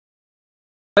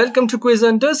Welcome to Quiz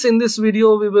Hunters. In this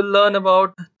video, we will learn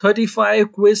about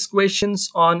 35 quiz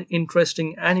questions on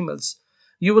interesting animals.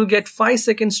 You will get 5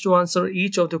 seconds to answer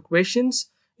each of the questions.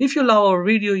 If you love our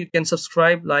video, you can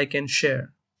subscribe, like, and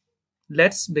share.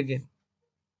 Let's begin.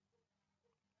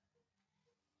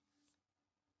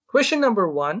 Question number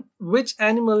 1. Which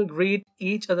animal greet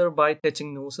each other by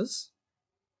touching noses?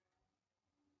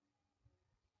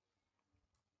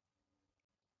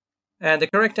 And the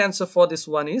correct answer for this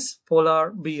one is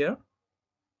polar bear.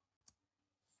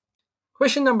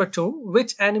 Question number 2.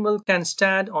 Which animal can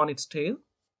stand on its tail?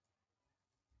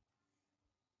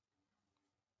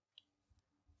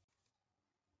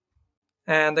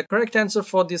 And the correct answer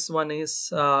for this one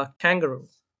is kangaroo.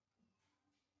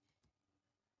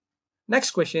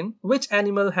 Next question. Which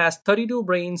animal has 32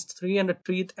 brains, 300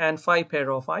 teeth, and 5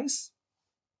 pair of eyes?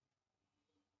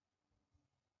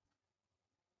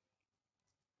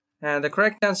 And the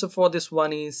correct answer for this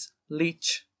one is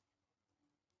leech.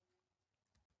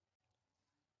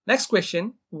 Next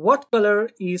question. What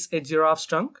color is a giraffe's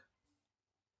trunk?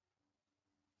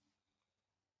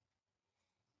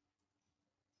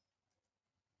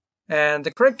 And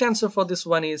the correct answer for this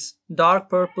one is dark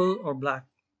purple or black.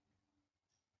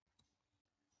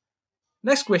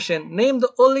 Next question. Name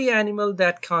the only animal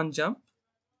that can't jump.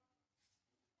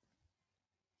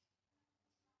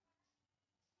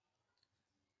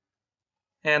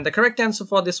 And the correct answer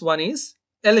for this one is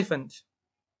elephant.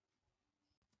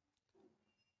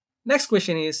 Next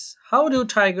question is, how do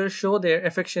tigers show their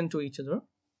affection to each other?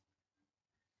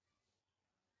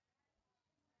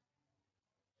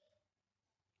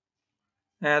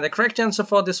 And the correct answer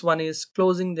for this one is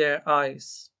closing their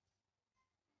eyes.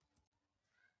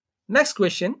 Next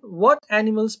question, what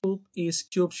animal's poop is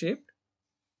cube-shaped?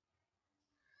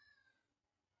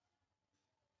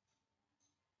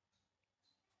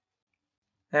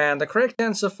 And the correct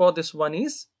answer for this one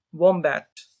is wombat.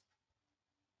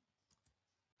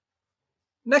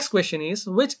 Next question is,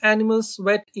 which animal's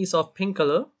sweat is of pink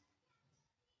color?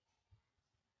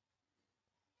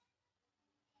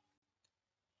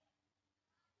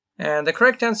 And the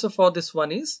correct answer for this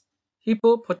one is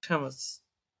hippopotamus.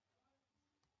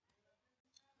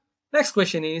 Next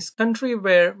question is, country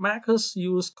where makers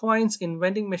use coins in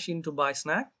vending machine to buy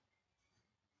snack?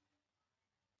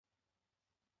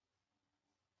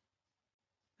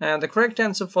 And the correct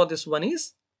answer for this one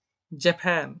is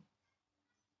Japan.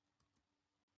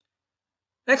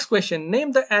 Next question,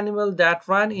 name the animal that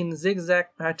ran in zigzag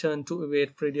pattern to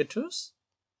evade predators.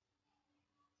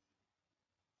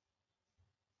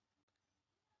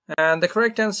 And the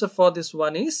correct answer for this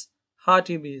one is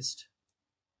hartebeest.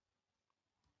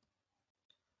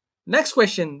 Next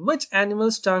question, which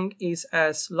animal's tongue is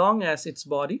as long as its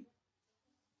body?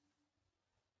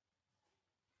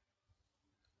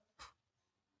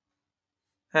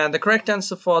 And the correct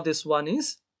answer for this one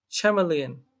is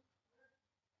chameleon.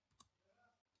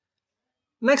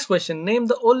 Next question, name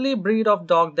the only breed of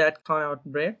dog that cannot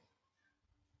bred.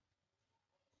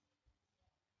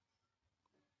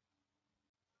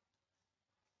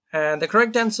 And the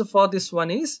correct answer for this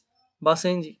one is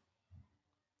Basenji.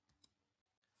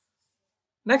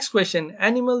 Next question,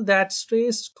 animal that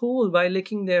stays cool by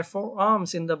licking their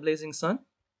forearms in the blazing sun.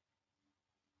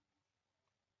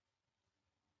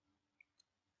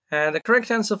 And the correct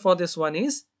answer for this one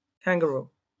is kangaroo.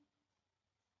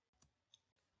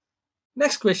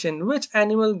 Next question, which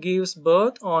animal gives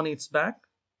birth on its back?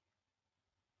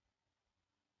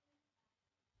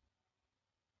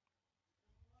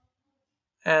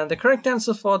 And the correct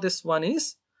answer for this one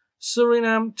is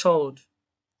Suriname toad.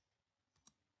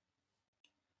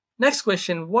 Next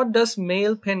question, what does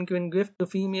male penguin give to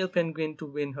female penguin to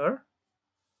win her?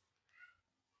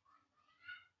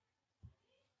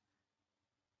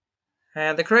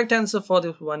 And the correct answer for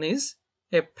this one is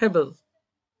a pebble.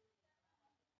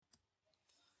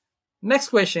 Next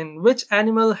question, which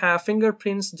animal have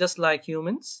fingerprints just like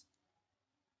humans?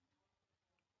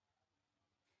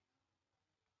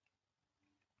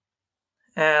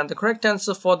 And the correct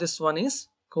answer for this one is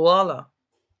koala.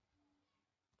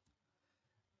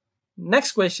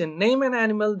 Next question, name an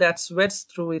animal that sweats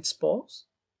through its paws.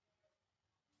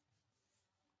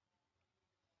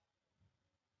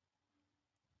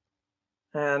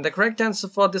 And the correct answer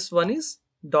for this one is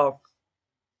dog.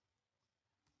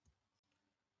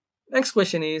 Next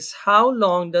question is, how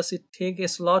long does it take a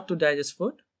sloth to digest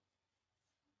food?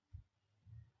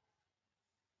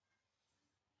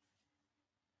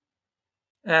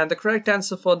 And the correct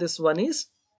answer for this one is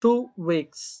 2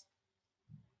 weeks.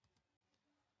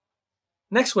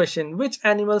 Next question, which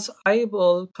animal's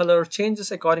eyeball color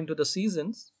changes according to the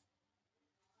seasons?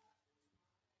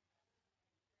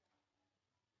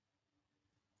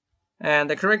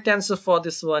 And the correct answer for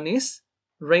this one is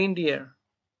reindeer.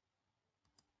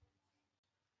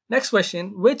 Next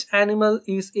question, which animal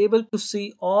is able to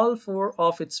see all four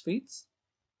of its feet?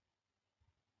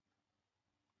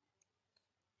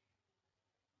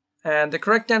 And the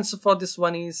correct answer for this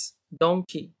one is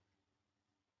donkey.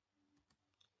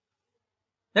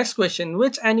 Next question,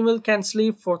 which animal can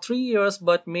sleep for 3 years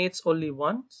but mates only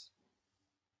once?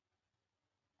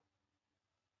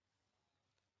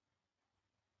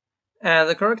 And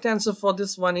the correct answer for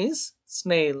this one is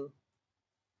snail.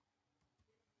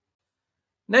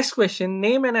 Next question,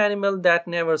 name an animal that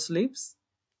never sleeps.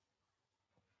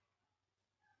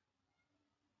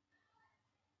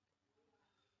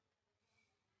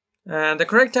 And the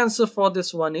correct answer for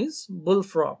this one is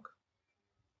bullfrog.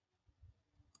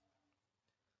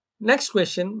 Next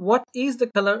question, what is the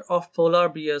color of polar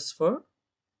bear's fur?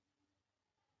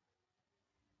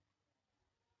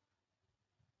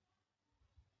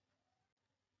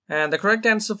 And the correct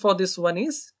answer for this one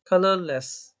is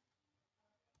colorless.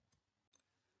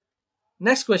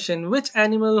 Next question, which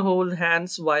animal holds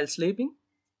hands while sleeping?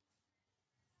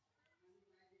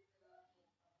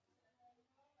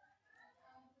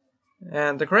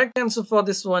 And the correct answer for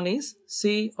this one is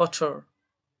sea otter.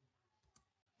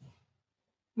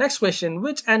 Next question,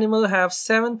 which animal has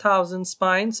 7,000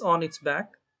 spines on its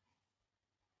back?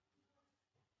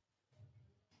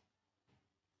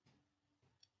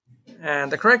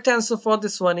 And the correct answer for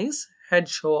this one is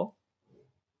hedgehog.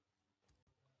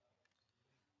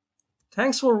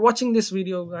 Thanks for watching this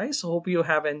video, guys. Hope you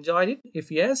have enjoyed it.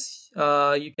 If yes,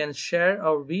 you can share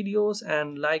our videos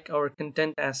and like our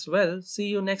content as well. See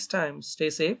you next time. Stay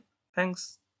safe.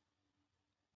 Thanks.